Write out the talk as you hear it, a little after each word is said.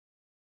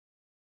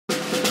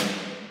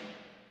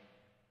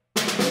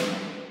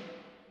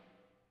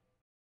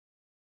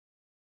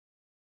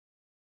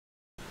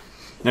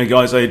Hey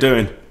guys, how you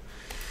doing?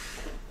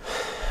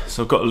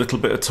 So I've got a little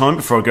bit of time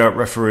before I go out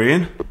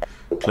refereeing.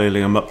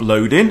 Clearly I'm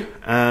uploading,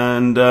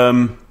 and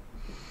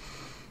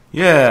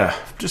yeah,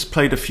 I've just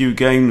played a few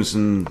games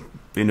and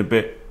been a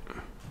bit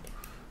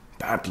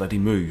bad bloody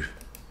mood.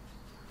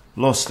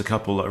 Lost a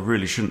couple that I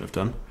really shouldn't have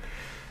done.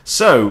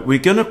 So we're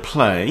gonna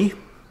play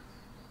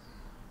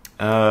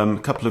a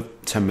couple of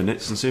 10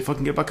 minutes and see if I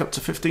can get back up to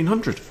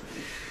 1500.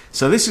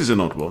 So this is an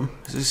odd one.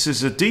 This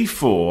is a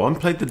D4. I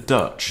played the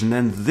Dutch, and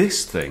then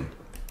this thing.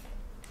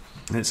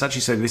 And it's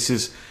actually saying this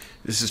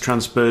is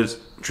transposed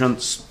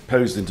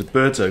into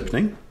bird's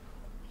opening.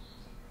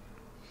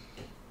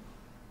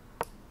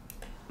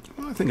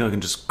 Well, I think I can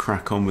just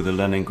crack on with the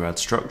Leningrad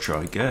structure,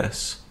 I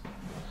guess.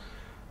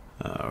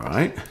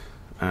 Alright,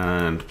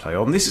 and play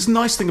on. This is a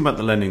nice thing about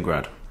the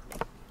Leningrad.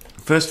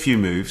 First few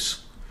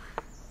moves.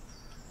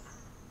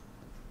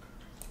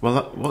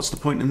 Well, what's the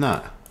point in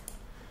that?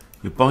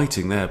 You're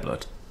biting there,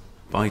 blood.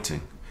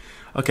 Biting.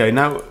 Okay,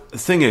 now the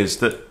thing is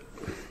that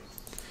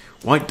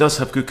White does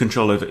have good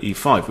control over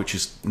e5, which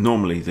is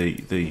normally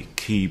the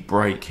key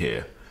break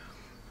here.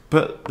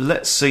 But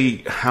let's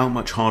see how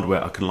much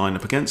hardware I can line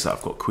up against that.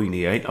 I've got Queen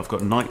e8, I've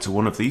got knight to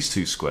one of these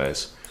two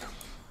squares,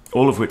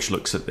 all of which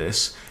looks at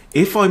this.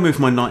 If I move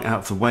my knight out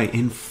of the way,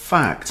 in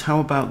fact, how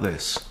about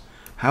this?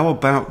 How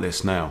about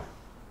this now?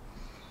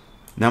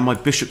 Now my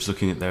bishop's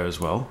looking at there as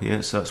well.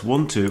 Yeah, so that's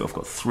 1, 2, I've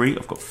got 3,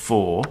 I've got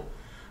 4.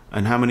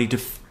 And how many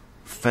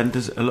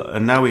defenders?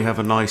 And now we have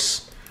a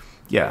nice,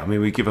 yeah, I mean,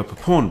 we give up a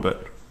pawn,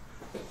 but,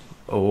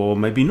 or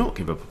maybe not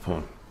give up a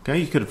pawn. Okay,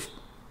 you could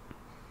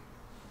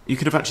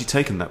have actually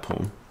taken that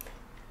pawn.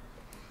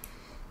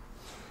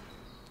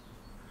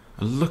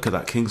 And look at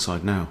that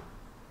kingside now.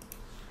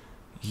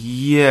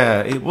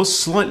 Yeah, it was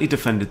slightly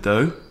defended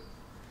though.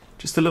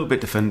 Just a little bit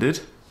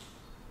defended.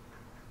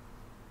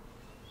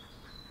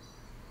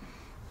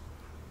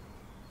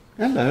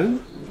 Hello.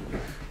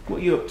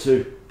 What are you up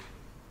to?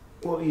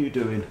 What are you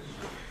doing?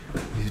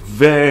 He's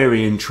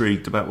very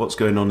intrigued about what's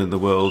going on in the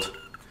world.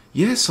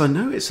 Yes, I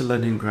know it's a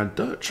Leningrad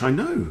Dutch. I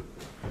know.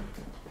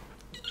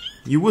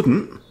 You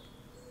wouldn't?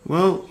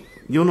 Well,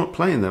 you're not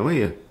playing though, are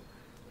you?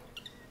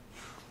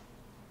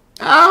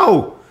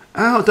 Ow!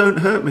 Ow, don't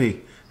hurt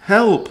me.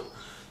 Help!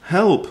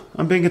 Help!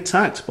 I'm being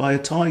attacked by a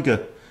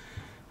tiger.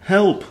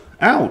 Help!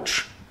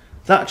 Ouch!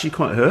 That actually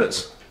quite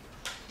hurts.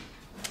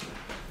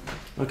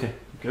 Okay,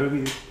 go over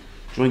here.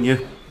 Join your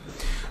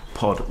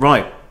pod.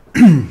 Right.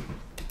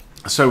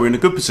 So we're in a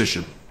good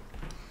position.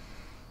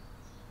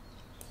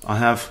 I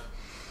have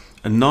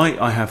a knight,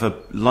 I have a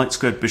light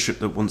squared bishop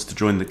that wants to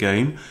join the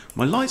game.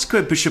 My light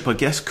squared bishop, I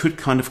guess, could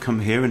kind of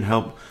come here and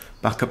help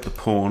back up the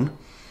pawn.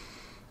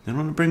 Then I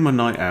want to bring my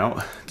knight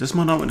out. Does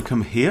my knight want to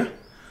come here?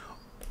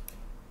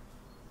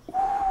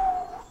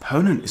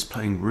 Opponent is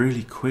playing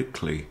really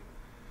quickly,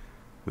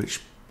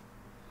 which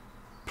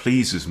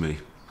pleases me.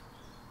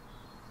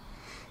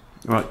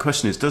 Right,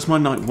 question is, does my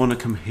knight want to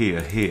come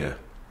here?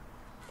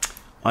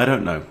 I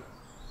don't know.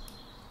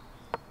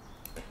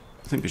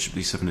 I think bishop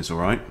d7 is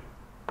alright.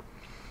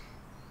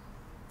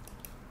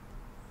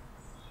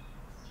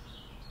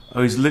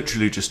 Oh, he's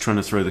literally just trying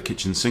to throw the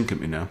kitchen sink at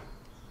me now.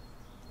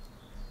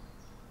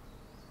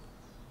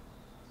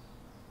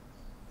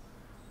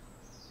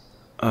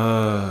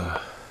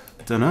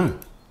 Don't know.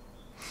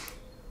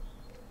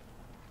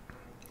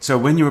 So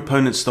when your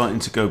opponent's starting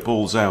to go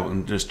balls out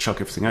and just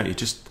chuck everything at you,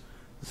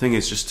 the thing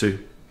is just to,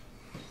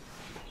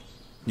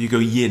 you go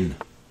yin.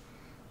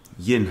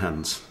 Yin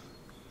hands.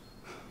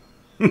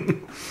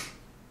 You're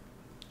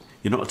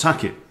not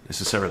attacking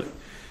necessarily.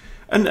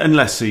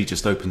 Unless he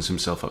just opens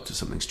himself up to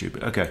something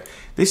stupid. Okay,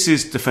 this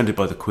is defended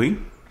by the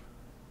queen.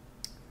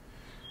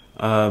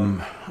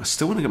 I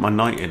still want to get my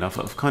knight in.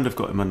 I've kind of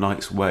got in my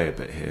knight's way a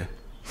bit here.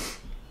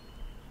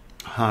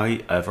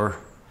 However,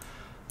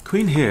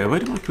 queen here, where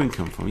did my queen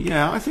come from?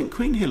 Yeah, I think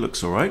queen here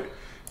looks alright.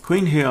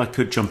 Queen here, I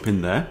could jump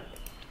in there.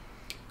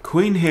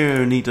 Queen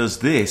here, and he does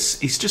this.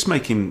 He's just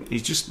making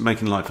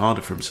life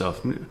harder for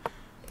himself.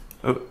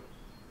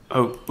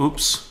 Oh,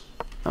 oops,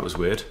 that was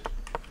weird.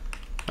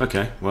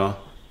 Okay,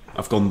 well,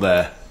 I've gone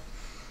there.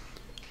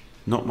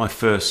 Not my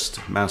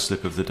first mouse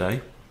slip of the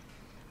day.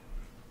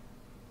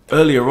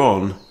 Earlier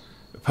on,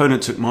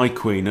 opponent took my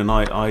queen, and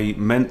I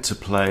meant to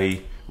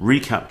play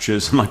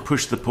recaptures, and I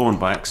pushed the pawn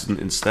by accident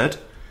instead.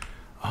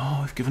 Oh,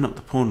 I've given up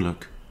the pawn.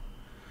 Look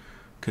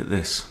at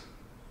this.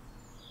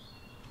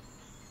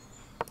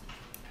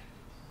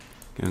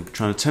 I'm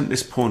trying to tempt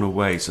this pawn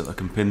away so that I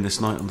can pin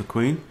this knight on the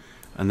queen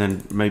and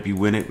then maybe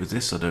win it with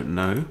this, I don't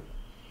know.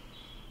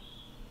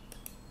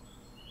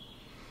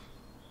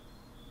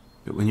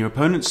 But when your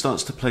opponent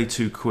starts to play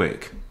too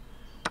quick,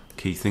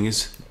 key thing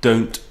is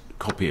don't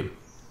copy him.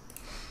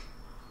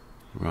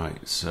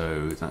 Right,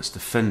 so that's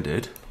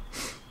defended.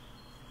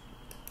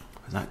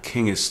 That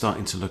king is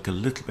starting to look a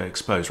little bit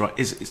exposed. Right,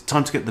 it's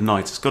time to get the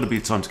knight. It's got to be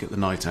the time to get the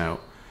knight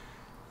out.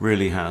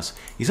 Really has.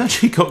 He's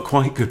actually got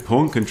quite good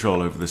pawn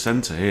control over the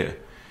centre here.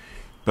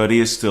 But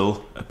he is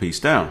still a piece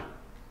down.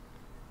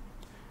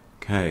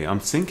 Okay, I'm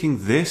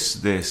thinking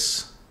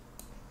this.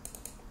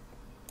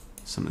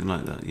 Something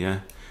like that,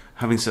 yeah.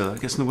 having said that,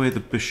 it gets in the way of the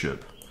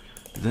bishop.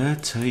 There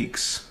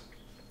takes...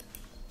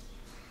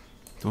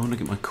 Do I want to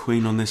get my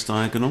queen on this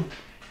diagonal?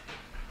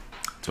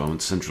 Do I want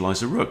to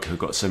centralise a rook? I've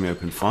got a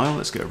semi-open file.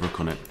 Let's get a rook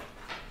on it.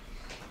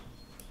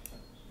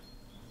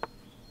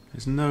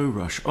 There's no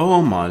rush.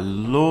 Oh my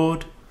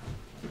lord.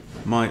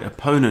 My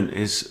opponent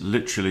is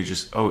literally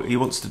just... Oh, he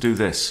wants to do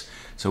this.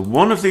 So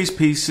one of these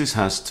pieces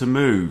has to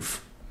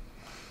move.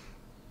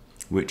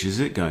 Which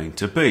is it going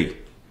to be?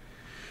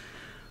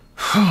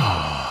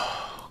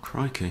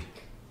 Crikey.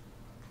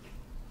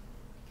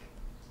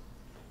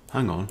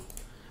 Hang on.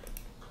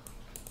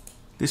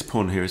 This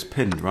pawn here is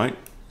pinned, right?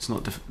 It's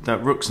not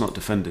that rook's not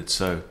defended,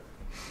 so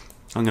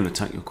I'm going to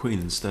attack your queen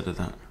instead of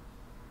that.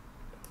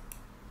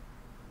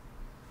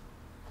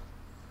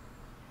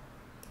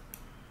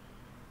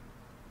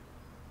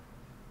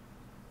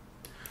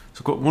 So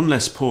I've got one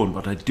less pawn,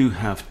 but I do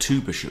have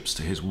 2 bishops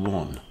to his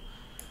 1,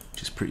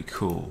 which is pretty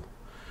cool.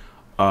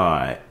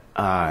 I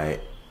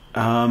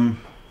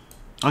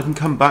can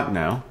come back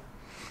now.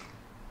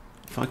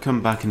 If I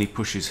come back and he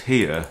pushes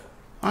here,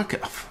 I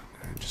can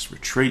just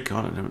retreat,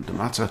 can't it? It doesn't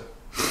matter.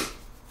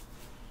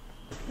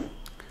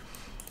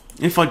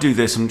 If I do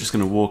this, I'm just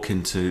going to walk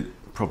into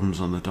problems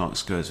on the dark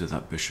squares with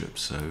that bishop,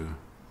 so...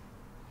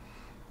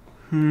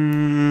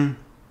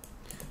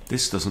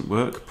 This doesn't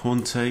work.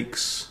 Pawn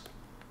takes...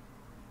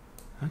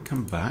 I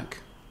come back.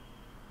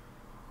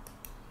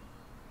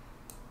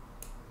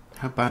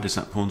 How bad is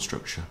that pawn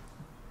structure?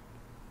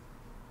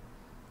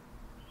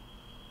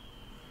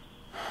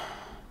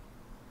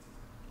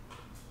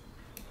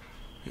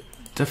 It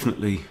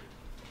definitely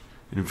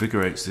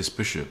invigorates this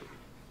bishop.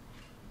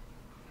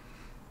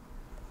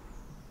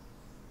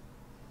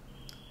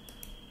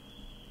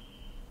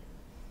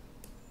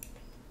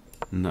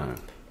 No.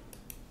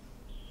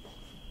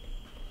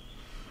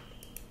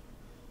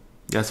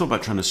 Yeah, I thought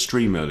about trying to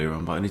stream earlier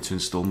on, but I need to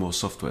install more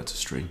software to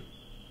stream.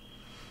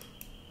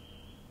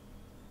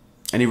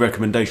 Any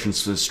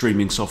recommendations for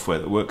streaming software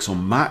that works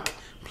on Mac,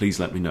 please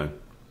let me know.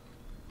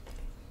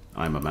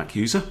 I'm a Mac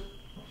user.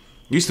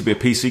 Used to be a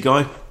PC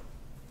guy.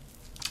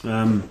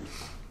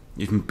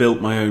 Even built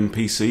my own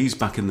PCs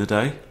back in the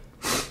day.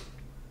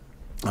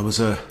 I was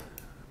a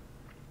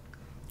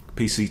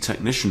PC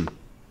technician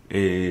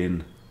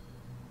in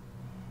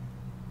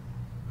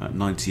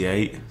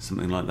 98,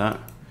 something like that.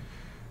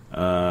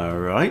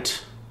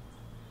 Right.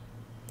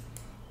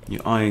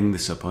 You're eyeing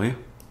this up, are you?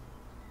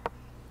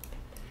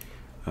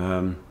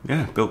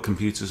 Yeah, built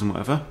computers and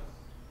whatever.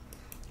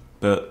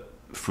 But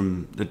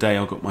from the day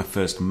I got my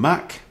first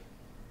Mac,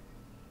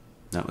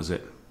 that was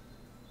it.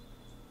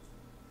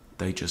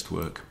 They just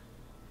work.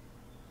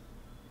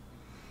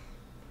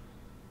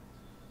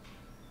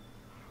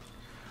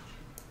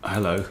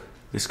 Hello.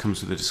 This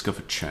comes with a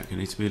discovered check. I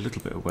need to be a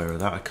little bit aware of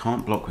that. I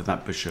can't block with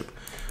that bishop.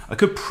 I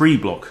could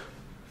pre-block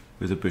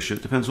with a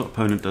bishop. Depends what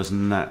opponent does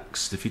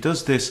next. If he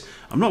does this,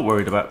 I'm not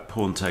worried about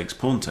pawn takes.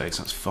 Pawn takes,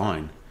 that's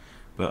fine.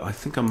 But I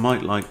think I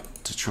might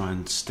like to try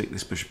and stick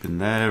this bishop in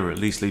there, or at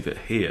least leave it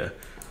here.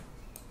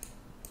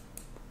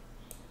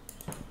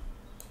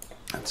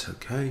 That's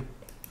okay.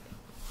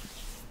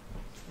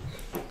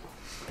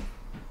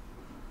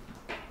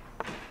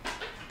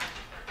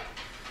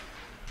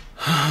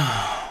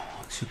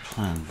 What's your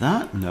plan?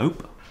 That?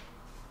 Nope.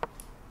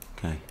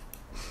 Okay.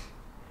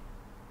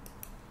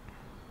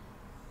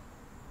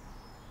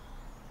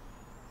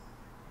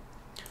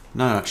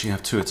 Now I actually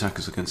have 2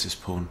 attackers against this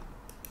pawn.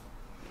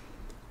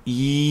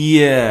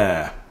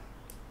 Yeah.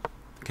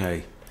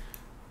 Okay.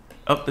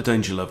 Up the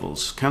danger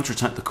levels.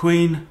 Counterattack the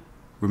queen,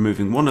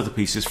 removing one of the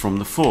pieces from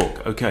the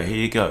fork. Okay, here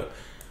you go.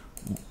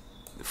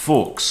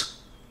 Forks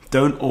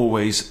don't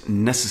always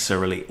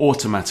necessarily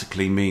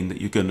automatically mean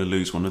that you're going to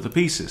lose one of the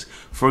pieces.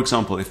 For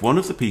example, if one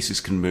of the pieces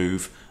can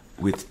move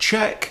with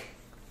check,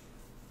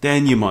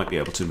 then you might be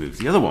able to move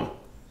the other one,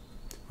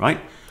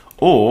 right?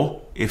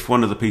 Or if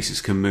one of the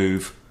pieces can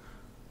move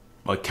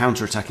by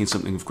counter-attacking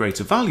something of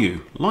greater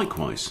value,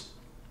 likewise.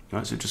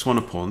 Right, so just one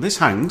pawn. This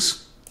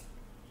hangs.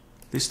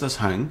 This does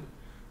hang,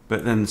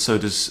 but then so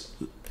does...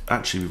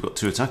 Actually, we've got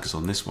 2 attackers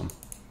on this one.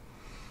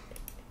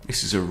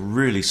 This is a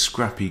really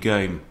scrappy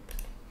game.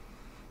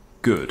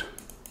 Good.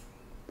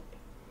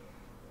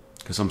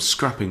 Because I'm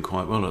scrapping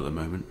quite well at the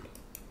moment.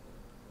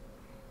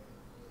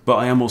 But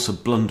I am also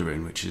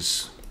blundering, which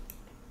is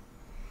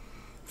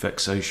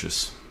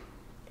vexatious.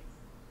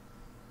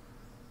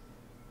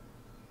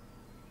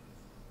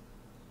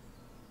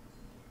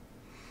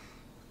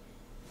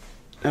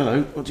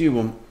 Hello, what do you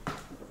want?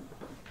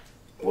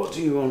 What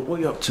do you want? What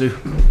are you up to?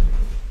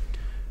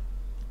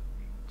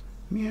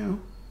 Meow.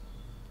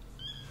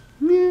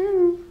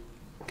 Meow.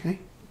 Okay.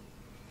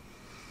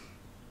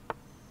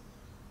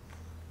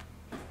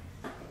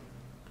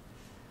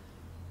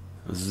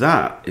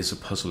 That is a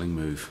puzzling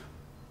move.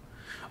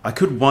 I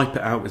could wipe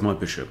it out with my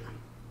bishop.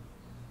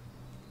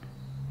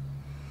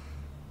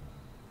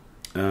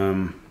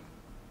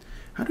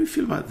 How do we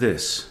feel about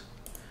this?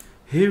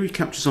 Here he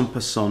captures en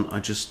passant, I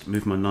just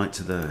move my knight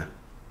to there.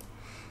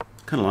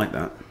 Kind of like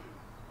that.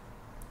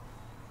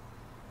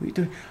 What are you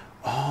doing?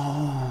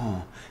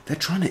 Oh, they're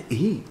trying to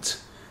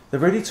eat. They're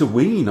ready to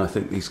wean, I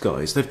think, these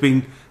guys. They've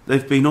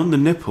been on the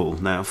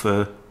nipple now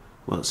for,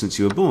 well, since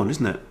you were born,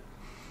 isn't it?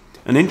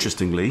 And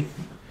interestingly,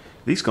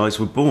 these guys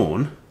were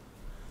born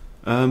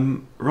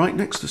right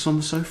next to us on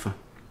the sofa.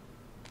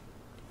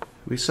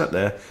 We sat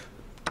there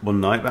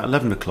one night about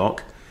 11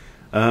 o'clock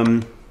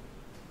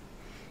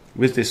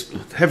with this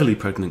heavily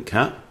pregnant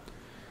cat.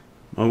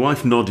 My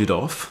wife nodded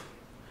off,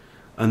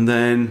 and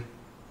then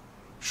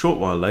a short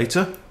while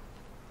later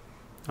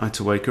I had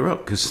to wake her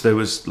up because there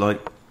was like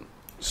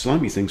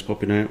slimy things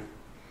popping out.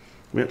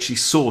 We actually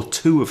saw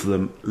 2 of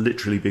them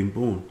literally being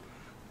born.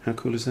 How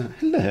cool is that?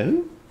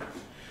 Hello.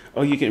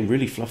 Oh, you're getting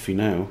really fluffy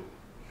now.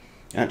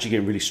 You're actually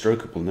getting really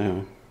strokeable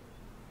now.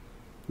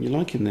 You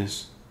liking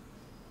this?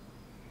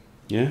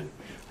 Yeah?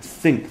 I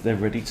think they're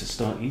ready to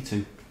start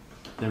eating.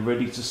 They're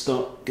ready to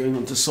start going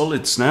on to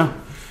solids now.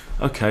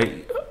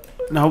 Okay.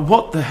 Now,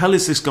 what the hell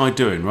is this guy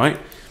doing, right?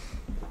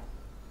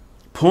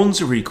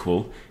 Pawns are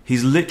equal.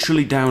 He's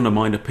literally down a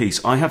minor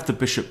piece. I have the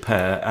bishop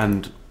pair,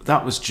 and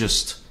that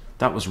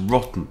was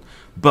rotten.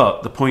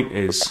 But the point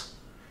is,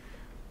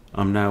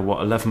 I'm now,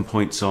 what, 11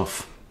 points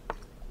off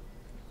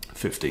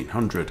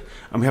 1,500.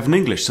 And we have an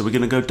English, so we're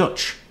going to go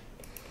Dutch.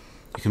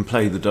 You can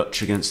play the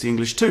Dutch against the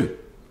English too.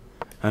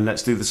 And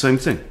let's do the same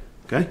thing,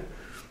 okay?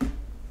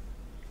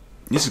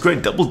 This is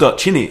great, double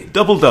Dutch, innit?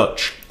 Double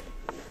Dutch.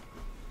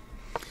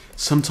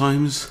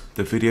 Sometimes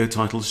the video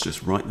titles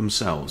just write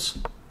themselves.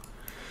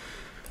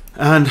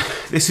 And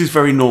this is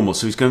very normal.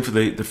 So he's going for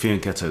the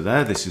fianchetto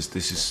there. This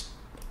is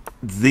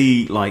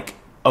the, like,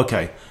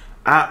 okay,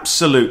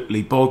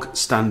 absolutely bog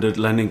standard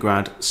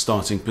Leningrad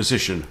starting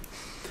position.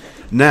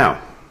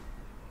 Now,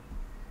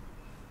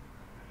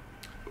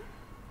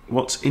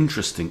 what's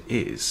interesting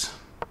is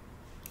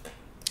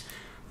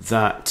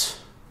that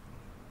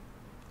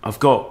I've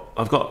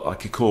got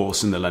like a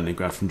course in the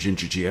Leningrad from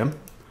Ginger GM,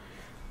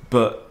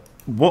 but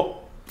what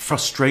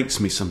frustrates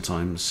me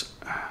sometimes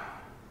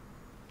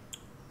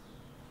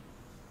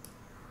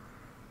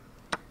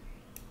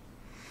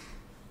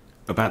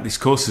about these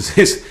courses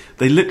is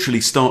they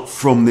literally start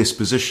from this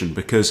position,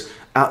 because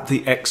at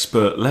the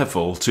expert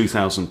level,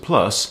 2000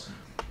 plus,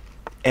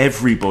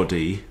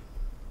 everybody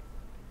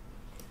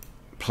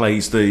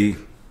plays the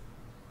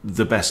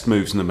best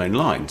moves in the main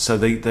line. So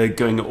they're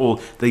going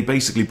all, they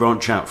basically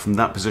branch out from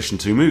that position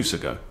 2 moves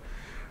ago.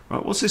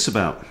 Right, what's this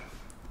about?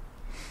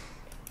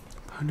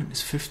 Opponent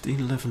is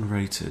 1511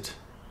 rated.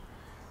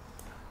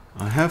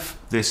 I have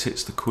this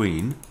hits the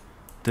queen.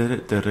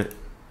 Let's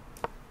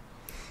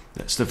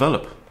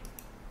develop.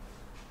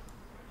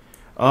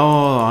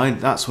 Oh,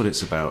 that's what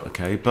it's about,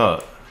 okay,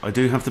 but I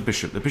do have the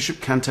bishop. The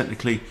bishop can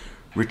technically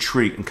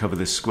retreat and cover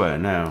this square.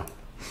 Now,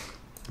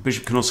 the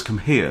bishop can also come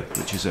here,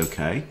 which is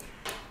okay.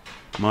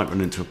 Might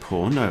run into a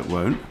pawn. No, it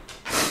won't.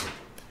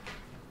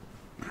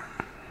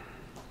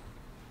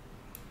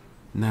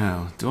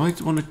 Now, do I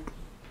want to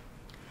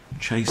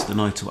chase the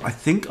knight away? I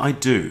think I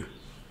do.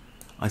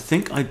 I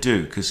think I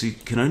do, because he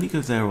can only go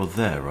there or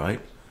there,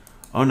 right?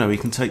 Oh no, he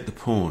can take the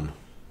pawn.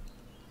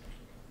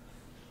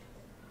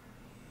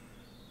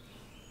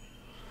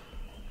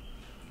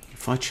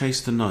 If I chase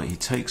the knight, he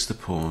takes the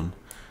pawn.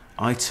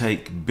 I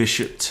take,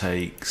 bishop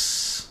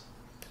takes.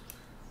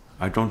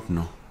 I don't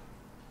know.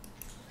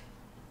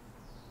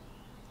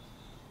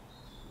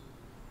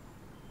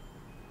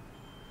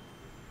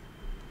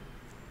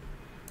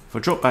 If I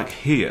drop back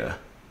here,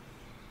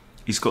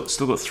 he's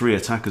still got 3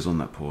 attackers on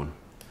that pawn.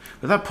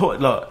 But that pawn,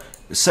 look,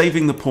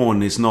 saving the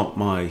pawn is not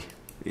my,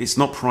 it's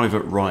not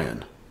Private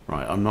Ryan,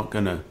 right? I'm not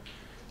going to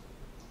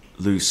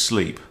lose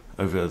sleep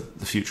over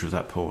the future of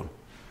that pawn.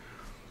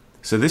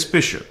 So this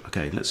bishop,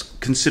 okay, let's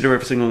consider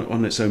everything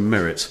on its own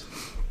merit.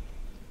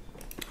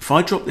 If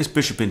I drop this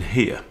bishop in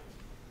here,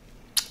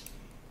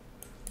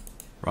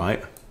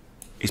 right,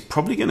 it's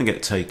probably going to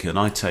get taken.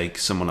 I take,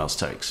 someone else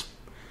takes.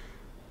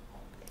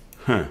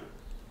 Huh.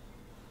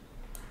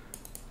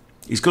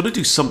 He's got to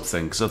do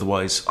something, because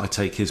otherwise I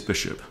take his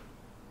bishop.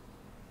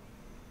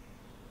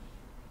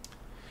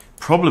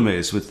 Problem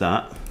is with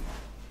that,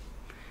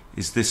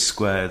 is this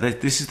square.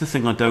 This is the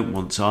thing I don't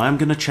want. So I am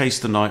going to chase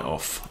the knight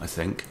off, I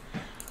think.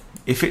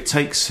 If it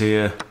takes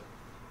here,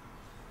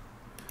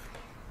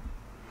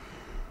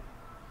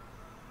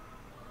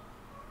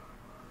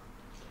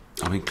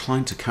 I'm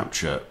inclined to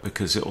capture,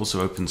 because it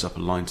also opens up a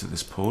line to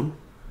this pawn.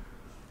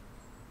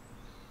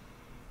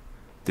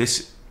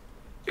 This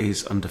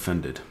is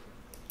undefended.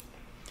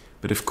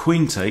 But if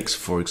queen takes,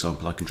 for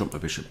example, I can drop my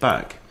bishop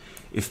back.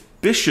 If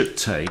bishop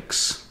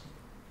takes,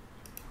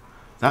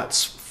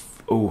 that's,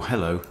 oh,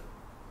 hello.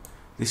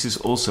 This is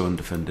also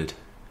undefended.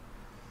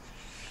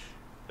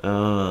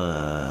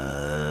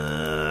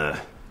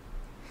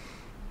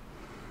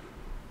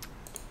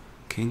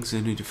 King's the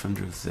only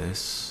defender of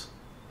this.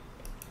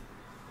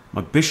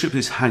 My bishop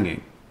is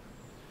hanging,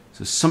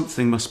 so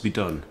something must be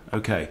done.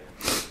 Okay.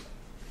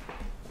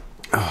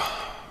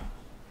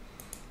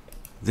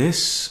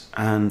 This,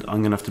 and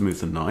I'm going to have to move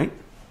the knight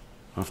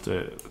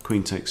after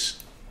queen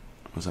takes,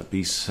 was that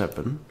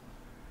b7?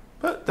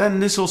 But then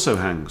this also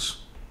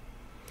hangs.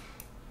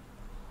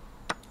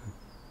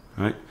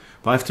 Right?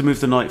 But I have to move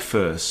the knight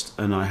first,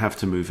 and I have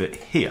to move it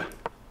here.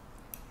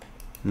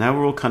 Now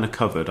we're all kind of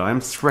covered. I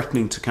am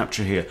threatening to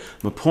capture here.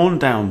 I'm a pawn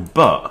down,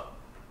 but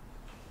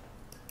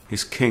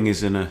his king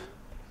is in a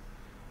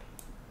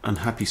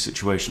unhappy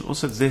situation.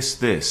 Also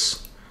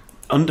this.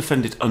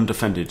 Undefended,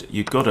 undefended.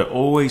 You've got to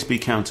always be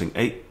counting.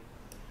 8.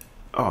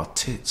 Oh,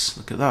 tits.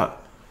 Look at that.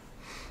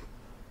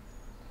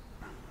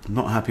 I'm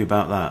not happy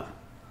about that.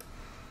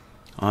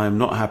 I am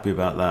not happy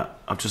about that.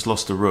 I've just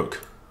lost a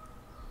rook.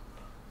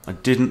 I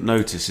didn't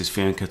notice his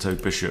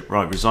fianchetto bishop.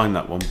 Right, resign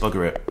that one.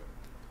 Bugger it.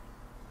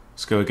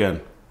 Let's go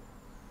again.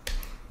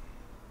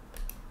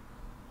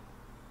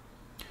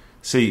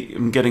 See,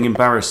 I'm getting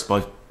embarrassed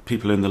by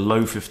people in the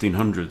low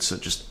 1500s.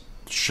 That just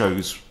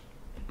shows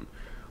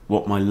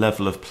what my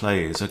level of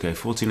play is. Okay,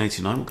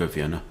 1489, we'll go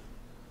Vienna.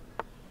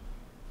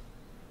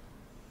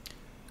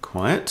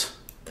 Quiet.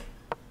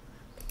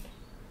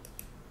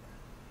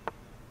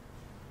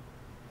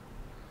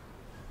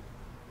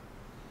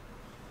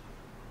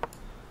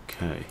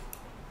 Okay,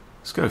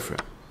 let's go for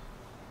it.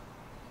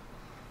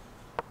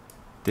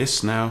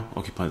 This now,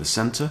 occupy the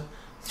center.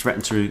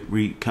 Threaten to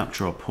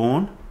recapture our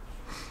pawn.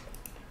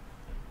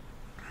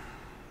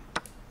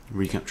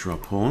 Recapture our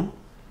pawn.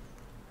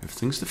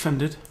 Everything's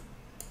defended.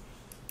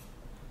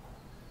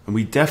 And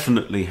we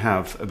definitely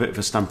have a bit of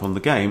a stamp on the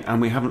game,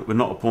 and we're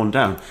not a pawn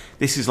down.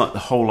 This is like the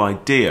whole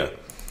idea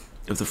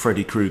of the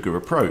Freddy Krueger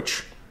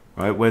approach,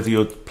 right? Whether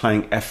you're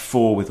playing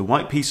f4 with the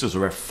white pieces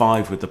or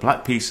f5 with the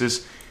black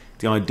pieces,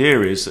 the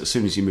idea is that as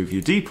soon as you move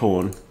your d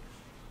pawn,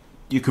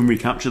 you can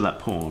recapture that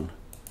pawn.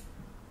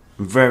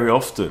 And very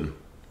often,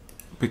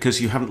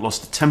 because you haven't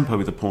lost the tempo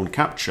with the pawn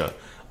capture,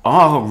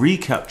 our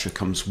recapture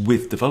comes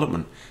with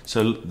development.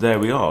 So there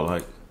we are,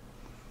 like,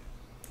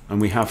 and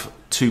we have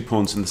 2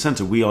 pawns in the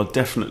center. We are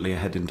definitely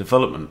ahead in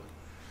development.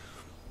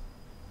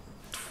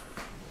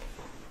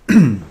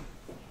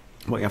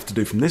 What you have to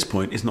do from this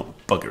point is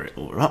not bugger it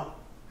all up.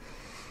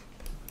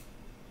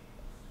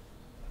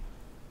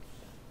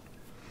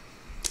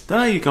 Don't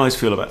know how you guys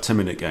feel about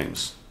 10-minute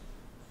games.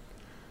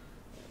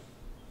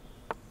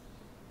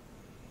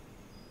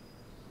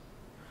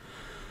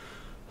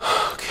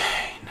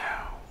 Okay,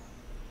 now.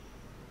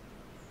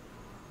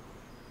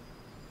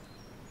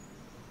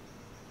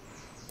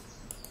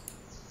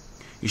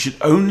 You should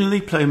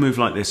only play a move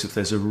like this if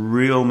there's a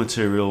real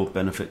material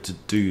benefit to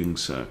doing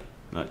so,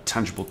 like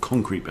tangible,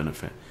 concrete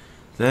benefit.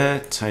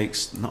 There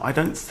takes... No, I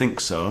don't think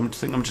so. I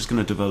think I'm just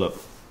going to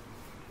develop.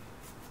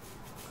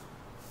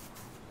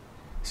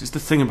 This is the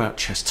thing about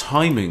chess.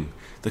 Timing.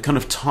 The kind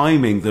of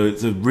timing,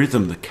 the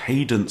rhythm, the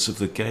cadence of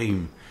the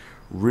game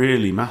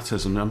really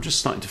matters. And I'm just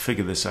starting to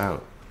figure this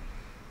out.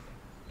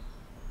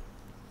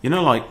 You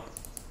know, like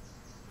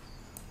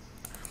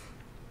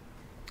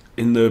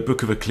in the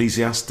book of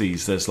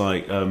Ecclesiastes, there's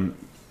like,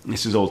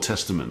 this is Old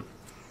Testament.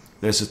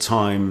 There's a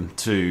time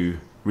to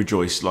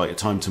rejoice, like a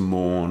time to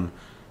mourn,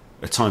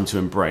 a time to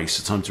embrace,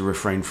 a time to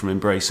refrain from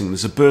embracing.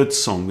 There's a bird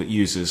song that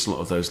uses a lot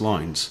of those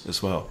lines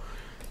as well.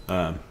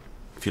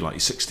 If you like your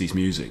 60s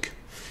music.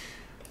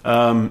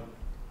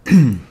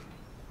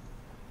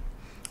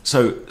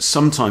 So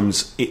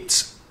sometimes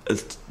it's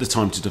the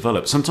time to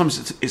develop.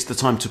 Sometimes it's the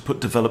time to put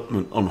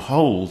development on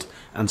hold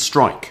and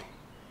strike,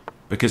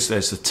 because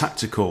there's a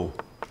tactical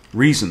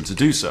reason to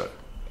do so.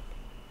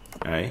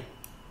 Okay.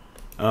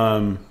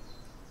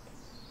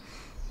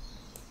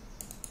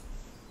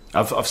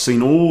 I've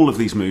seen all of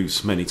these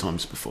moves many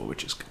times before,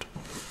 which is good.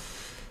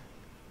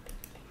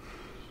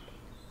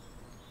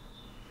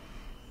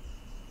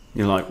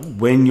 You know, like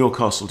when you're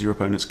castled, your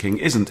opponent's king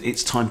isn't.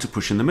 It's time to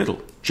push in the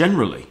middle,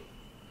 generally,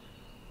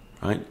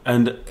 right?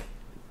 And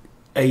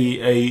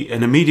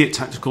an immediate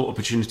tactical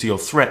opportunity or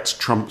threat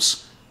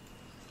trumps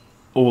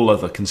all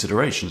other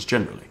considerations,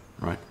 generally,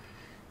 right?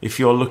 If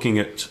you're looking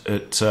at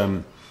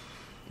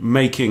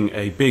making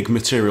a big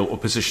material or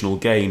positional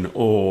gain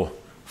or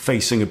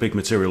facing a big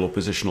material or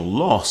positional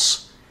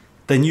loss,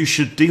 then you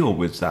should deal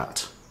with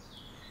that.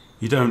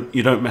 You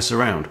don't mess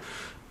around.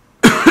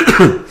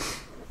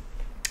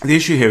 The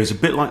issue here is a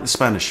bit like the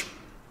Spanish,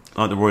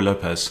 like the Roy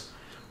Lopez,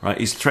 right?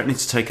 He's threatening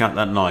to take out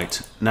that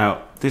knight.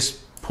 Now,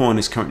 this pawn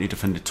is currently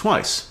defended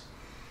twice,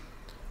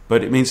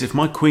 but it means if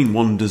my queen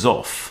wanders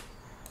off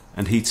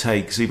and he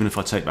takes, even if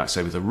I take back,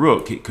 say, with a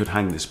rook, it could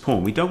hang this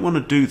pawn. We don't want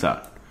to do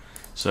that.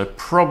 So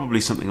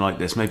probably something like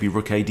this, maybe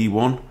rook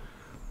ad1,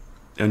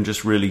 and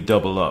just really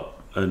double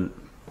up. And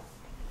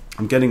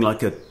I'm getting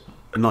like a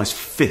nice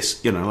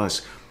fist, you know,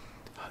 nice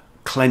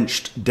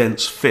clenched,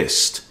 dense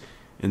fist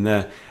in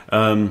there.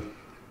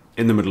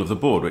 In the middle of the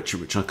board, which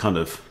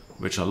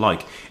I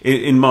like.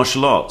 In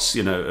martial arts,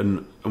 you know,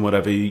 and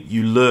whatever,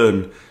 you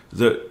learn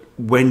that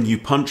when you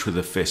punch with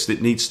a fist,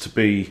 it needs to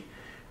be,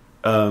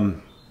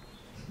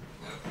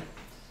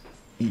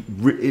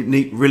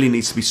 really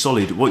needs to be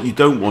solid. What you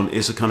don't want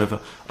is a kind of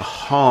a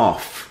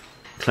half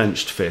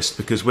clenched fist,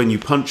 because when you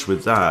punch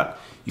with that,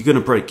 you're going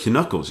to break your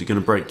knuckles, you're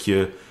going to break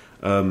your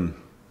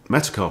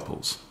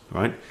metacarpals,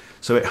 right?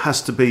 So it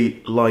has to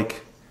be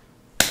like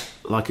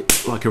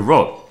a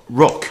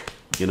rock,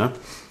 you know,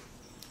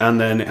 and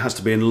then it has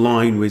to be in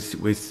line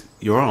with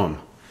your arm.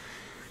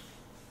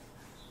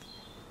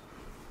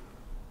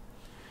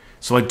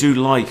 So I do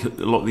like a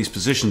lot of these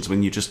positions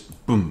when you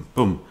just boom,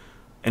 boom,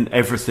 and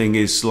everything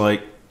is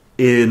like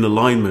in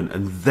alignment,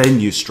 and then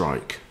you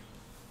strike.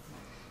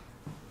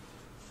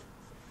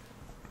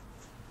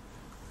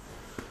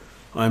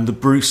 I'm the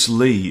Bruce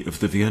Lee of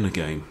the Vienna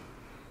game.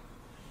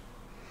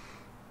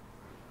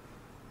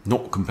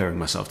 Not comparing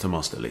myself to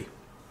Master Lee.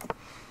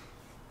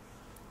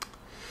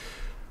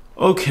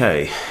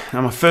 Okay,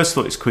 now my first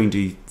thought is Queen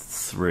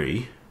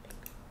D3.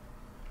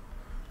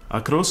 I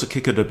could also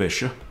kick at a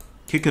bishop.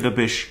 Kick at a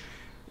bishop.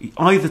 He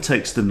either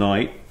takes the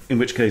knight, in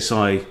which case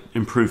I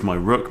improve my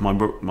rook. My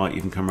rook might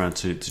even come around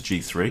to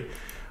G3.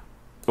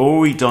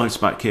 Or he dives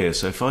back here.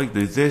 So if I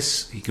do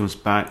this, he comes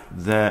back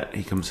there,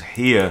 he comes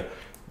here.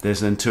 There's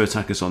then two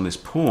attackers on this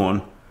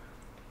pawn.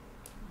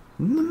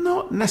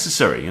 Not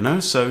necessary, you know?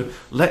 So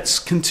let's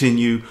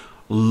continue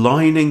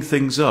lining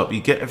things up. You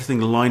get everything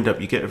lined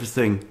up. You get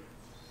everything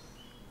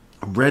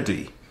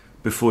ready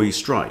before you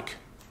strike.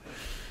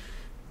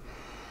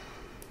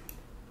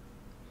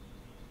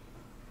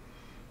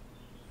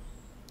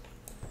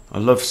 I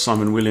love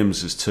Simon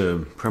Williams's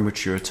term,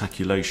 premature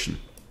attaculation.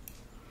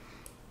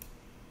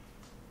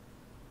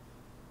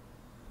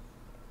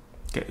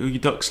 Get all your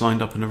ducks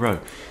lined up in a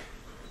row.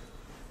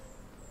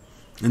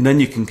 And then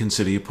you can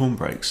consider your pawn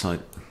breaks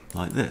like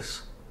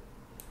this.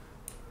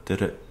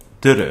 Did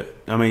it?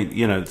 I mean,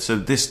 you know, so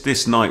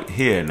this knight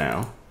here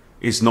now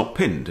is not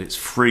pinned. It's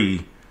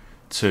free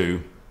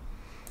to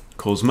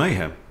cause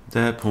mayhem.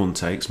 There, pawn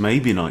takes,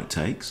 maybe knight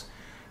takes,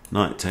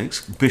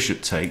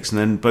 bishop takes, and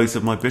then both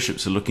of my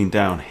bishops are looking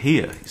down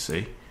here, you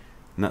see.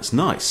 And that's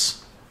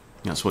nice.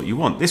 That's what you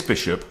want. This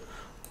bishop,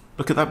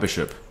 look at that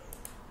bishop.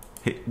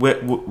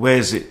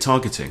 Where's it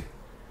targeting?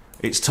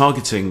 It's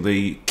targeting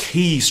the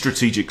key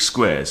strategic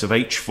squares of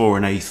H4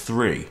 and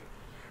A3,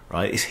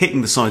 right? It's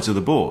hitting the sides of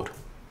the board.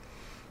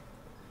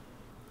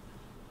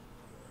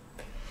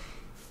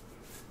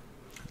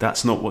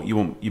 That's not what you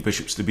want your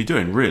bishops to be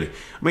doing, really.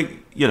 I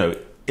mean, you know,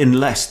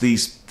 unless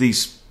these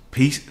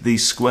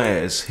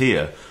squares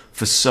here,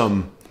 for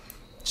some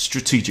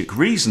strategic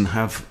reason,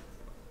 have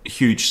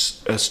huge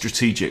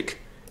strategic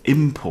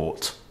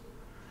import,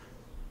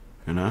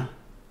 you know.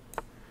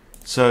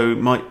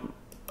 So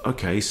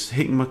okay, so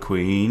hitting my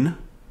queen.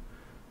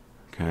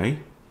 Okay,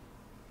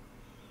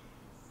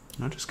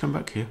 I'll just come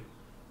back here.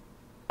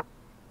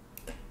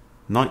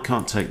 Knight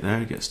can't take there;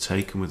 he gets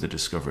taken with the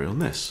discovery on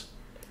this.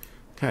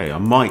 Okay, I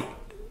might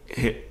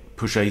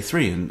push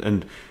A3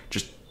 and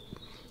just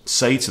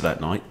say to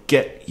that knight,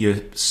 get your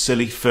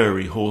silly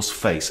furry horse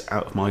face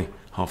out of my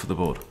half of the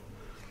board.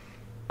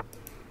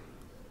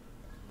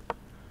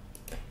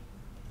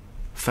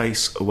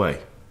 Face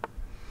away.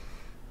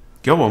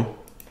 Go on.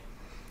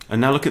 And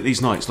now look at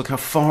these knights. Look how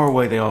far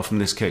away they are from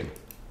this king.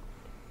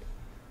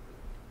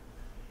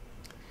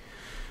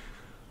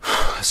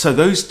 So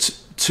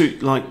those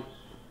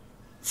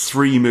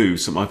three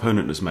moves that my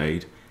opponent has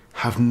made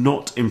have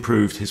not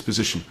improved his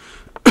position.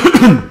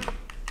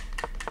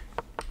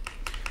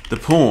 The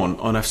pawn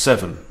on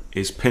F7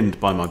 is pinned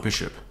by my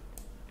bishop,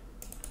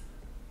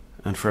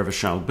 and forever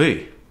shall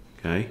be.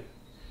 Okay,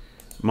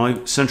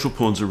 my central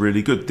pawns are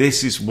really good.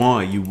 This is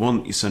why you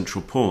want your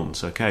central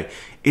pawns. Okay,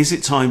 is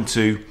it time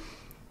to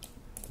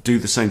do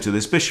the same to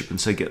this bishop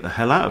and say get the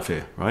hell out of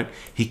here? Right?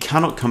 He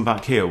cannot come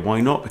back here. Why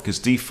not? Because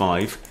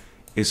D5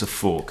 is a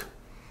fork.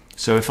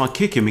 So if I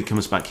kick him, he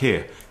comes back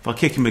here. If I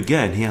kick him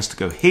again, he has to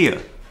go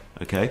here.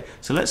 Okay,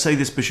 so let's say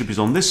this bishop is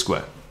on this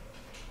square.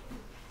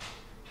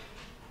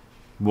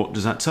 What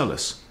does that tell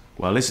us?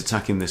 Well, it's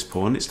attacking this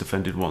pawn, it's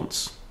defended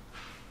once.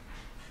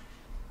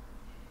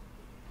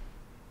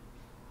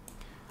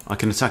 I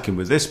can attack him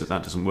with this, but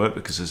that doesn't work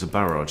because there's a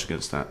barrage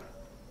against that.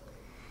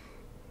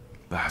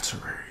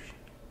 Battery.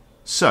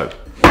 So,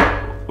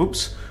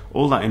 oops,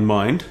 all that in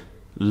mind,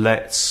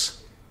 I'm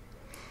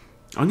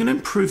going to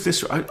improve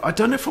this. I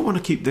don't know if I want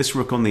to keep this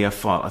rook on the F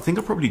file. I think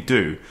I probably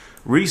do.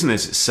 Reason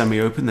is it's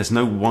semi-open. There's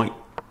no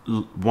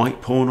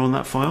white pawn on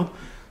that file.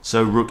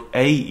 So rook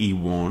A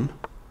E1.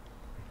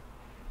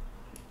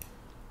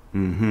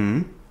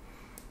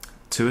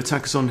 Two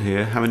attackers on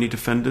here. How many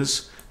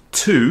defenders?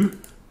 Two.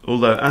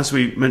 Although, as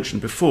we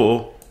mentioned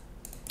before,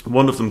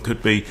 one of them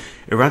could be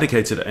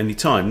eradicated at any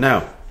time.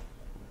 Now,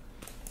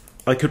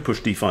 I could push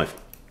D5.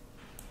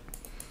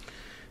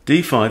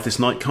 D5, this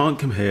knight can't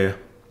come here.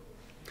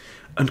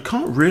 And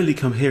can't really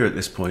come here at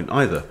this point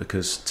either,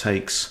 because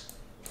takes.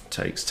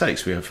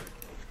 We have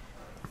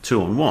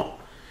 2 on 1.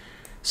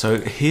 So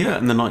here,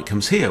 and the knight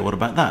comes here. What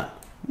about that?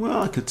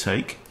 Well, I could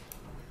take.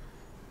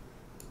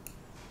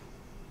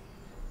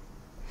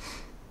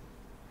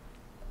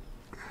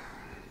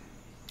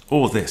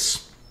 Or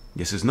this.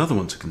 Yes, there's another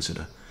one to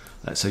consider.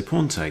 Let's say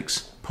pawn takes.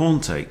 Pawn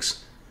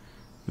takes.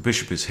 The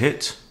bishop is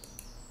hit.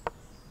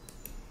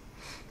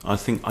 I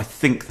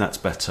think that's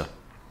better.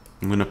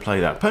 I'm going to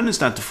play that. Opponent's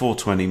down to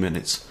 4:20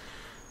 minutes.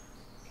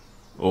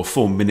 Or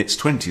 4 minutes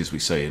 20, as we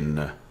say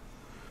in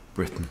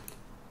Britain.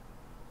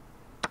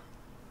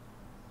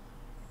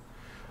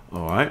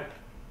 All right.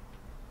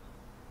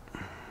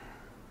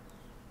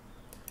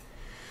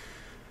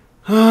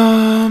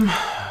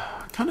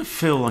 Kind of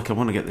feel like I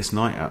want to get this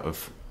knight out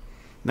of...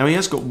 Now he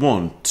has got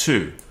 1,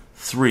 2,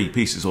 3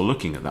 pieces all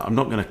looking at that. I'm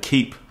not going to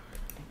keep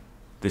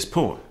this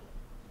pawn.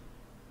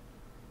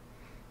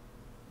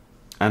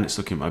 And it's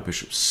looking at my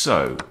bishop.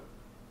 So,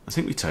 I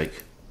think we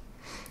take.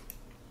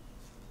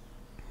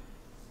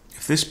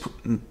 If this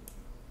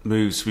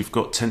moves, we've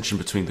got tension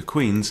between the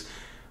queens.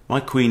 My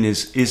queen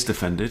is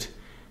defended.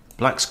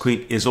 Black's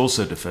queen is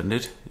also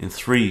defended in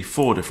 3,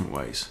 4 different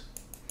ways.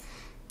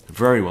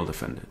 Very well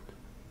defended.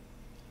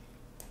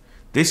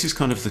 This is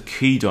kind of the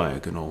key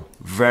diagonal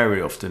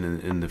very often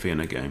in the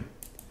Vienna game.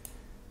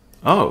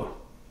 Oh.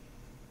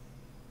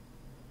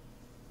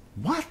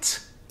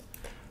 What?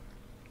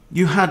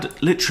 You had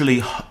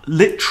literally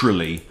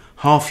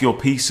half your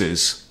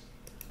pieces,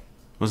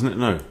 wasn't it?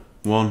 No.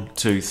 1,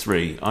 2,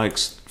 3.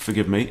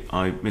 Forgive me,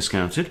 I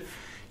miscounted.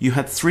 You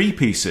had 3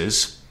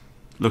 pieces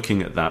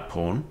looking at that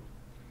pawn,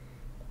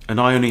 and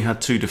I only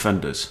had 2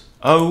 defenders.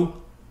 Oh.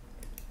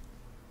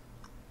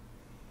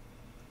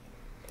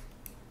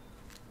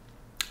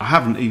 I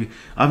haven't even...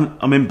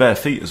 I'm in bare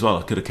feet as well.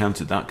 I could have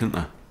counted that, couldn't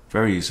I?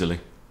 Very easily.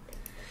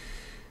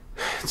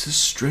 It's a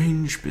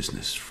strange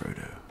business,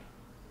 Frodo.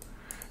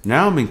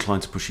 Now I'm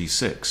inclined to push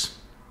e6.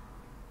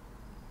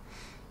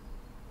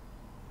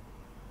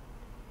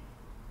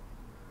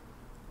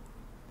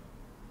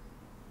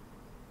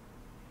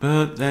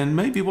 But then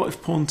maybe what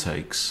if pawn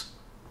takes?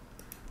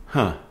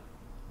 Huh.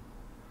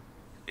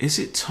 Is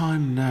it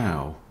time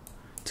now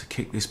to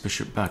kick this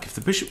bishop back? If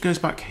the bishop goes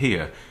back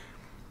here,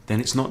 then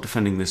it's not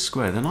defending this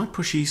square. Then I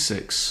push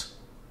e6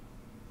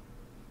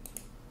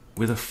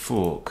 with a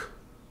fork.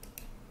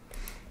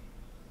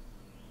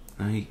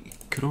 Now you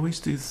could always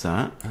do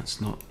that. That's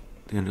not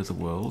the end of the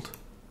world.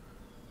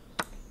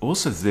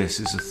 Also, this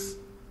is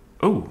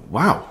a... oh,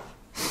 wow.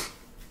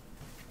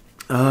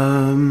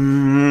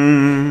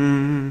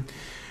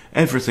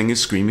 Everything is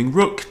screaming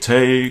rook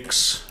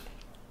takes.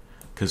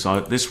 Because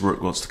this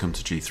rook wants to come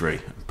to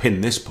g3 and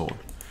pin this pawn.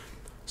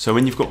 So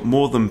when you've got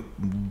more than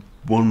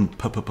one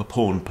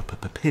pawn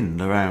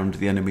pinned around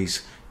the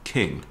enemy's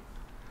king,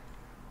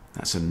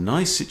 that's a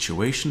nice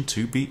situation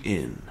to be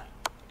in.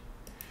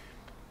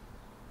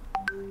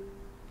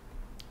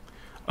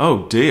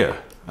 Oh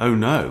dear. Oh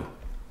no.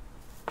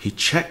 He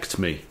checked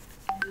me.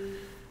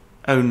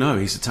 Oh no,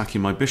 he's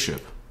attacking my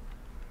bishop.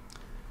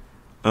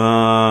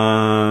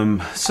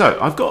 So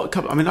I've got a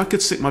couple... I mean, I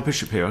could stick my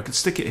bishop here. I could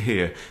stick it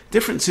here.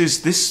 Difference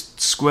is this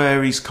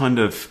square is kind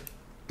of...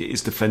 it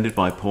is defended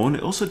by a pawn.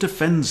 It also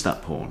defends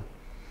that pawn.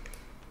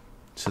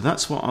 So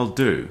that's what I'll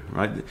do,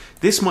 right?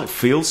 This might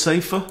feel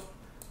safer,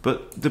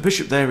 but the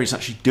bishop there is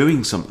actually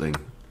doing something,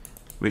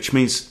 which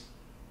means...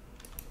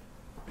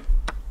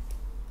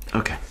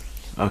 okay.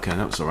 Okay,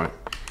 that was all right.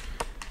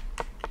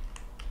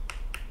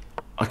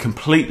 I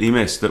completely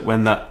missed that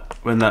when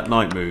that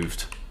knight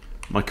moved,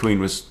 my queen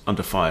was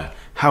under fire.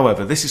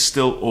 However, this is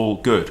still all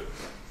good.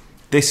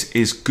 This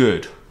is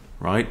good,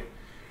 right?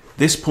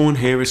 This pawn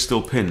here is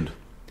still pinned.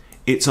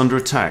 It's under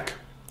attack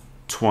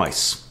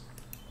twice.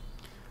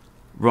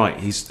 Right,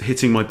 he's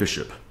hitting my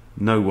bishop.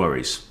 No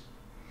worries.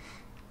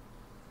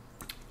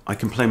 I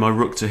can play my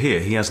rook to here.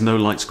 He has no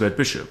light squared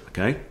bishop,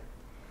 okay?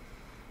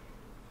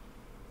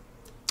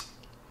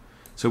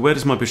 So where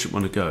does my bishop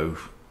want to go?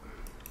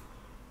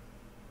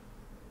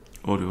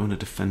 Or do we want to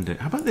defend it?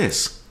 How about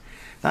this?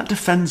 That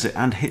defends it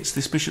and hits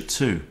this bishop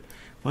too.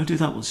 If I do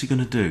that, what's he going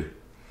to do?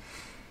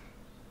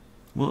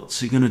 What's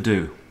he going to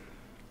do?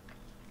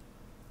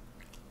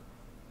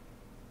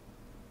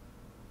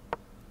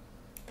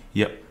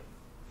 Yep.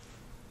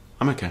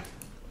 I'm okay.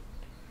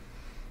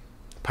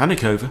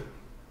 Panic over.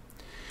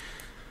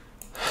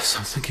 So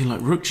I'm thinking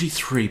like rook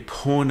g3,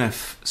 pawn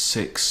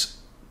f6,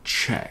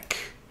 check.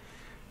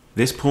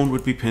 This pawn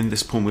would be pinned,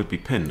 this pawn would be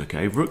pinned,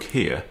 okay? Rook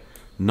here,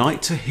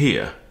 knight to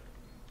here.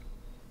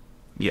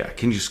 Yeah,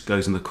 king just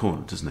goes in the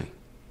corner, doesn't he?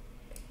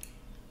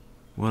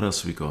 What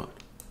else have we got?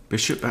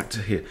 Bishop back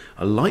to here.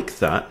 I like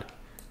that,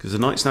 because the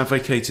knight's now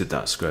vacated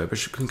that square.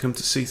 Bishop can come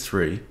to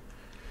c3.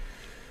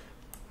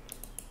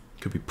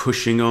 Could be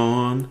pushing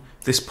on.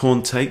 This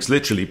pawn takes,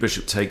 literally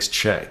bishop takes,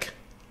 check.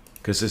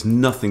 Because there's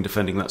nothing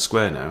defending that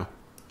square now.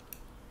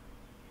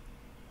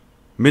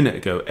 A minute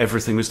ago,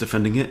 everything was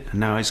defending it, and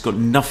now it's got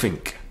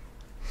nothing.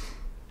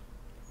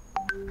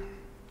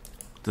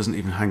 Doesn't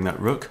even hang that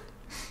rook.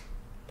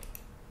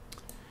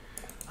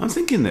 I'm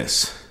thinking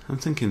this.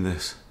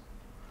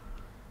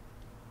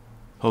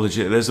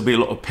 Apology, there'll be a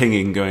lot of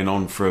pinging going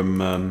on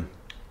from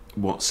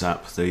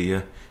WhatsApp.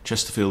 The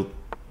Chesterfield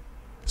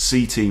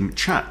C-Team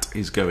chat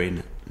is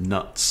going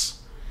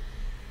nuts.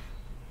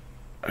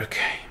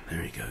 Okay,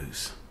 there he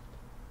goes.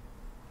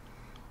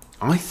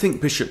 I think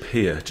bishop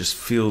here just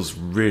feels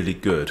really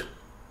good.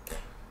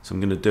 So I'm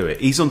going to do it.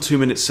 He's on 2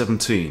 minutes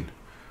 17.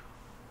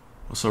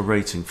 What's our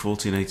rating?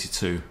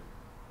 1482.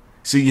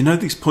 See, you know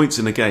these points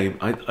in a game,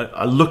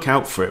 I look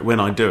out for it when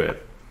I do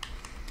it.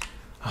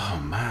 Oh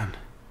man.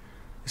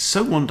 It's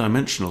so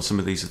one-dimensional, some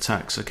of these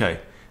attacks. Okay,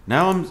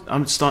 now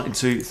I'm starting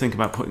to think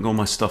about putting all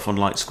my stuff on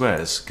light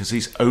squares, because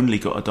he's only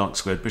got a dark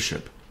squared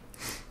bishop.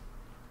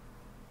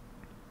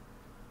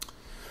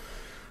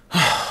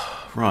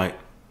 Right.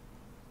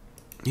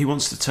 He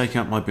wants to take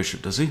out my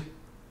bishop, does he?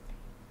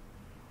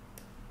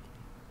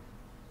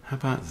 How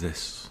about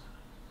this?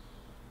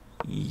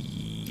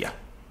 Yeah.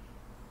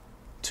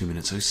 2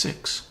 minutes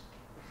 06.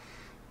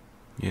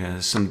 Yeah,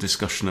 there's some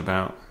discussion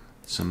about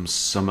some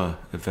summer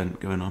event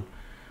going on.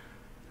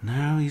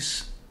 Now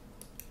he's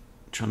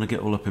trying to get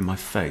all up in my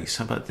face.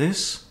 How about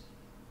this?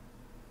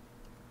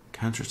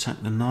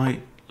 Counterattack the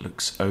knight.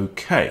 Looks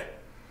okay.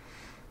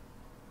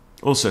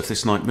 Also, if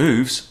this knight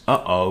moves,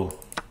 uh-oh.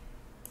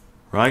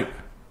 Right?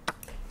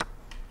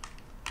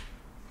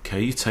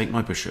 Okay, you take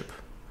my bishop.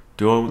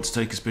 Do I want to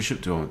take his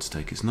bishop? Do I want to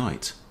take his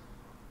knight?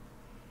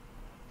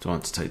 Do I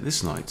want to take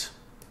this knight?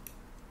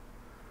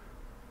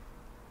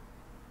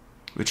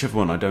 Whichever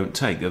one I don't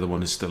take, the other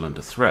one is still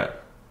under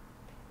threat.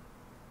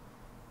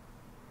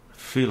 I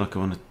feel like I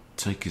want to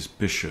take his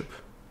bishop.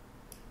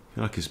 I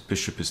feel like his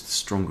bishop is the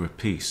stronger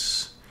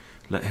piece.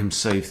 Let him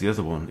save the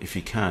other one if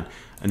he can.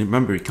 And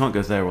remember, he can't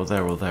go there or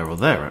there or there or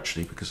there,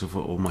 actually, because of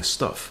all my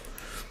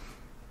stuff.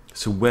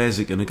 So where's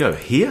it going to go?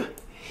 Here?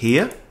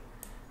 Here?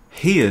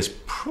 Here's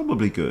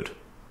probably good.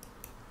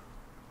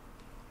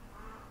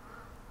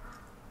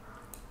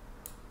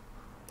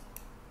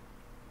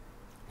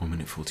 One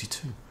minute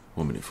 42.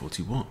 1 minute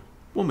 41.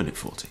 1 minute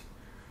 40.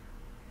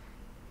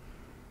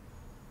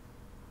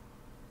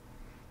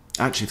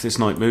 Actually, if this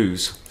knight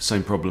moves,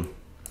 same problem.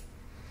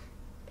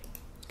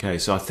 Okay,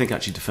 so I think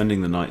actually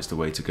defending the knight is the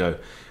way to go.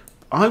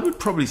 I would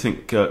probably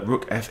think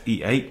rook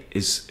fe8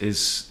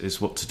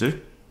 is what to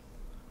do.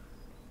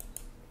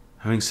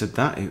 Having said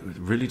that, it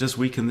really does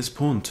weaken this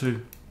pawn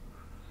too.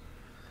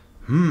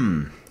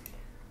 So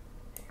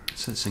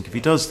let's think if he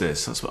does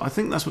this. I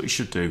think that's what he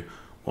should do.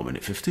 1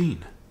 minute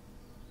 15.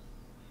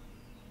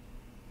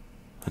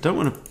 I don't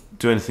want to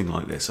do anything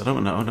like this. I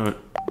want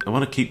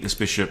to keep this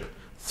bishop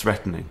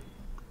threatening.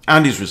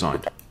 And he's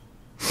resigned.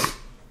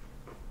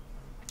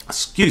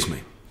 Excuse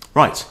me.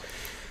 Right.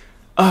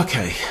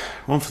 Okay.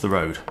 One for the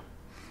road.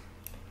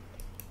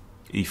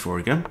 E4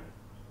 again.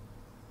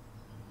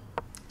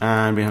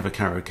 And we have a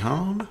Caro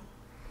card.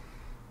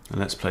 And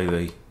let's play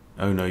the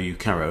oh no, you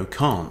Caro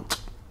can't.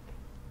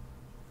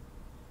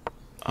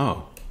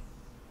 Oh.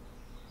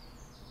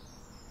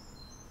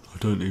 I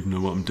don't even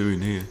know what I'm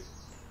doing here.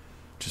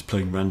 Just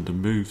playing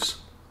random moves.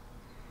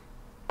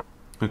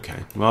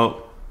 Okay,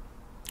 well,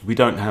 we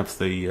don't have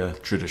the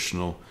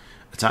traditional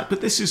attack, but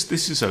this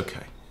is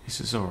okay.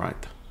 This is all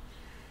right.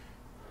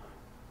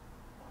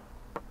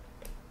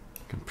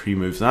 Can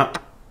pre-move that.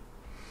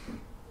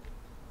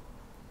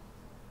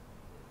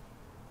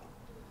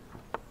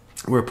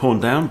 We're a pawn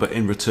down, but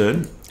in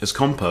return, as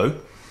compo,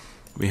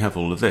 we have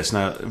all of this.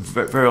 Now,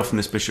 very often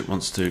this bishop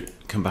wants to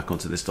come back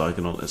onto this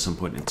diagonal at some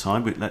point in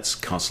time, but let's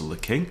castle the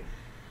king.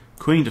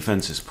 Queen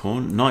defends this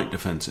pawn, knight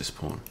defends this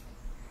pawn.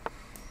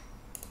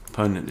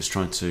 Opponent is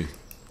trying to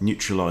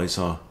neutralise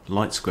our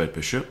light squared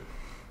bishop.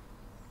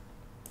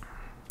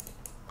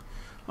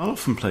 I'll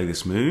often play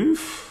this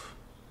move,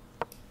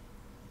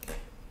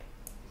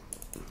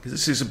 because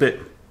this is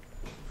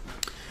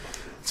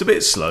it's a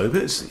bit slow,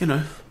 but it's, you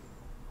know,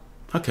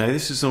 okay,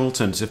 this is an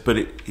alternative, but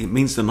it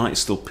means the knight is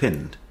still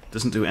pinned. It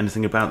doesn't do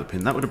anything about the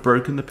pin. That would have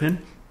broken the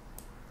pin.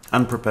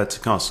 And prepared to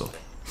castle.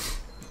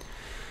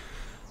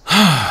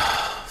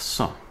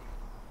 So.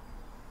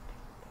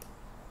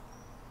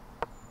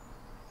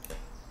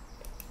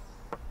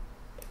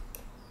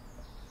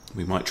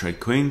 We might trade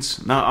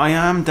queens. Now, I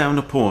am down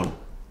a pawn.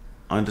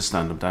 I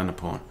understand I'm down a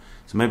pawn.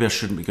 So maybe I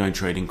shouldn't be going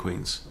trading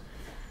queens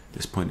at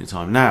this point in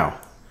time. Now,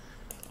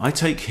 I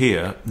take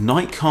here.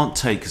 Knight can't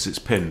take because it's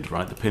pinned,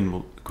 right?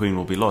 The queen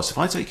will be lost. If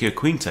I take here,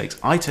 queen takes.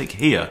 I take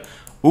here.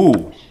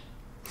 Ooh.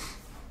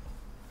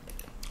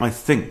 I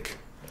think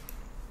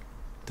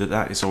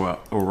that is all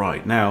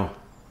right. Now,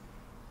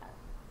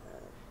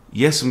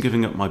 yes, I'm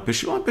giving up my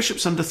bishop. My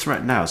bishop's under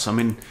threat now. So, I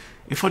mean,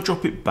 if I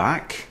drop it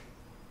back,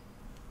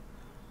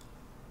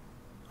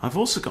 I've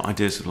also got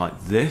ideas of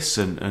like this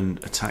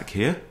and attack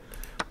here.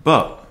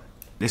 But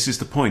this is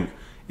the point.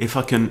 If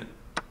I can...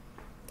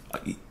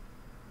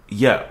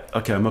 Yeah,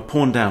 okay, I'm a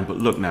pawn down, but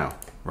look now,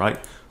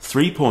 right?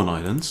 3 pawn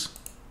islands.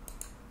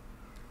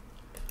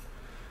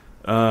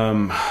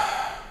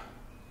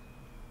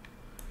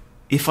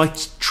 If I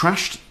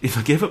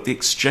gave up the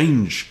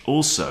exchange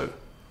also,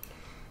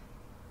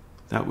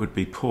 that would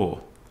be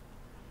poor.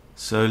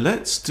 So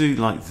let's do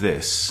like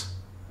this.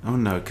 Oh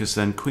no, because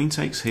then queen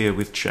takes here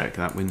with check.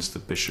 That wins the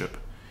bishop.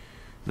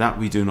 That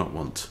we do not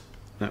want.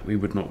 That we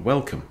would not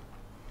welcome.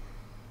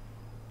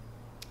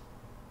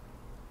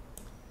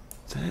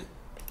 That,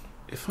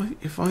 if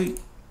I...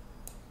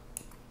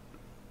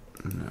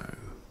 No.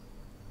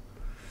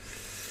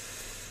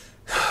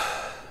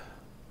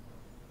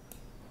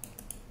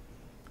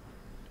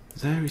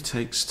 There he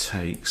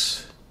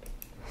takes.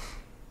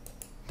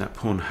 That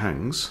pawn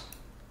hangs.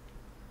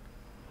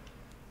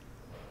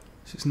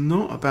 This is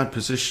not a bad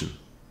position.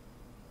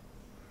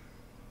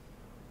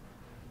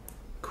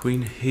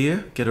 Queen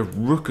here, get a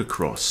rook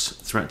across,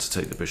 threat to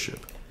take the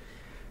bishop.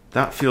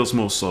 That feels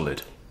more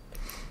solid.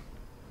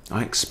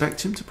 I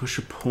expect him to push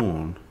a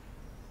pawn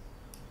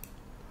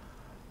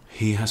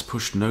He has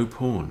pushed no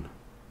pawn.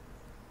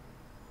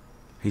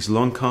 He's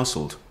long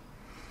castled.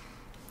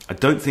 I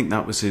don't think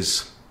that was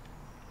his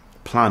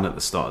plan at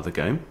the start of the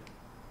game.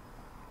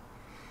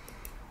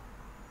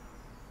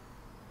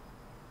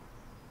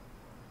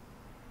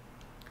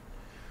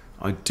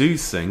 I do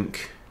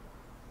think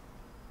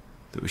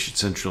that we should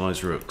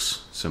centralise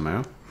rooks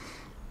somehow.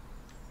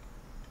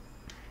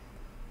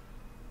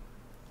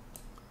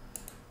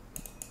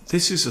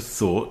 This is a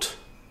thought.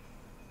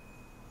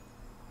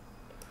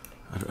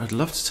 I'd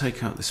love to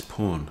take out this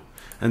pawn.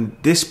 And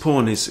this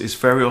pawn is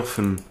very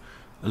often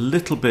a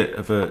little bit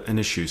of an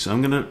issue. So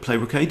I'm going to play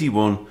rook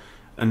ad1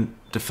 and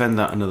defend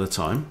that another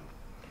time.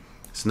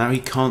 So now he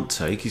can't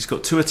take. He's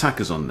got two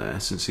attackers on there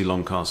since he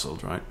long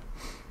castled, right?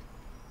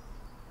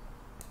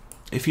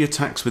 If he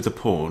attacks with the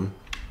pawn,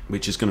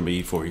 which is going to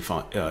be e4,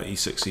 e5,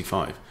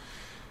 e6,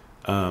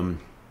 e5,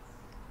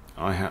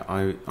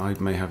 I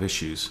may have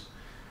issues.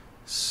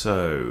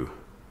 So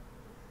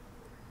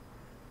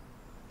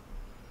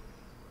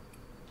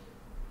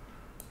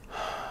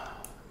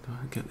do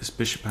I get this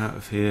bishop out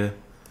of here?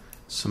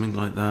 Something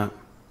like that.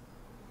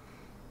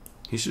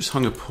 He's just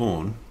hung a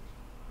pawn,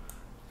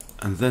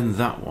 and then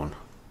that one.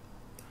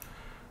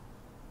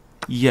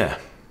 Yeah.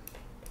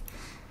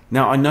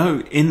 Now I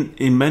know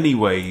in many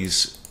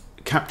ways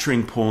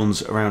capturing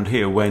pawns around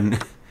here when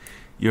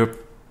you're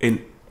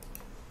in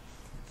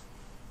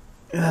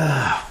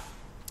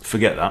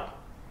forget that.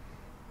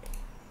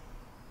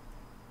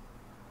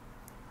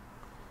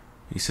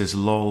 He says,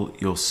 lol,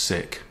 you're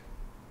sick.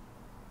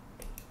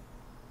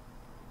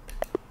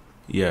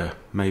 Yeah,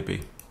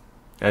 maybe.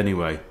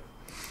 Anyway,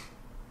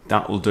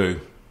 that'll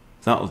do.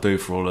 That'll do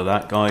for all of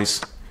that,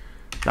 guys.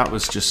 That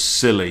was just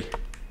silly.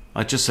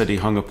 I just said he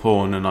hung a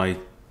pawn and I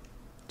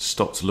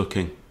stopped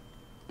looking.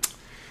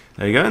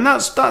 There you go. And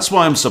that's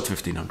why I'm sub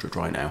 1500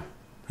 right now.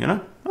 You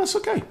know, that's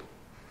okay.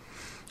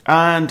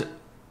 And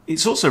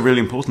it's also really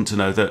important to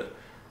know that,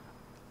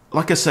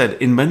 like I said,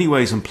 in many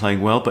ways I'm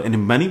playing well, but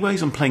in many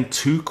ways I'm playing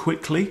too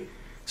quickly.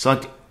 It's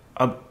like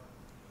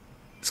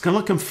it's kind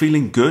of like I'm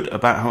feeling good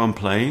about how I'm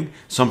playing,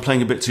 so I'm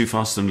playing a bit too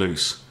fast and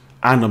loose,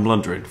 and I'm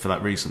blundering for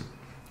that reason.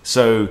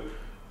 So,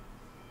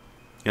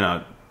 you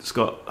know, it's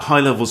got high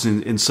levels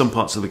in some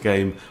parts of the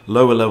game,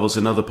 lower levels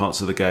in other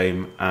parts of the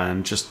game,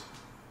 and just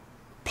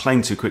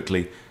playing too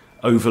quickly,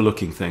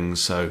 overlooking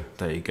things. So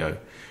there you go.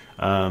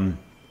 And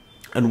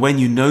when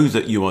you know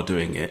that you are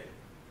doing it,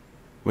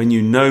 when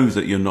you know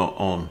that you're not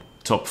on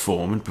top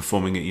form and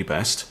performing at your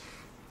best,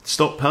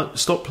 stop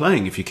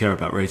playing if you care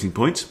about rating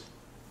points.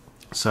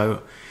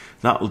 So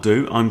that'll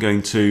do. I'm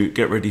going to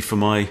get ready for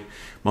my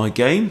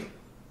game.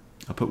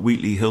 Up at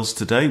Wheatley Hills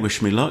today.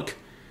 Wish me luck.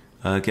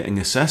 Getting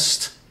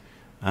assessed,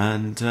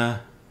 and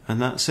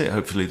that's it.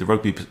 Hopefully the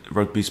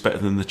rugby's better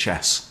than the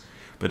chess.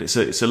 But it's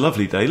a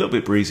lovely day. A little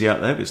bit breezy out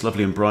there, but it's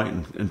lovely and bright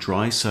and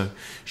dry, so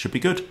should be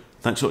good.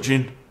 Thanks for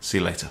watching. See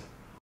you later.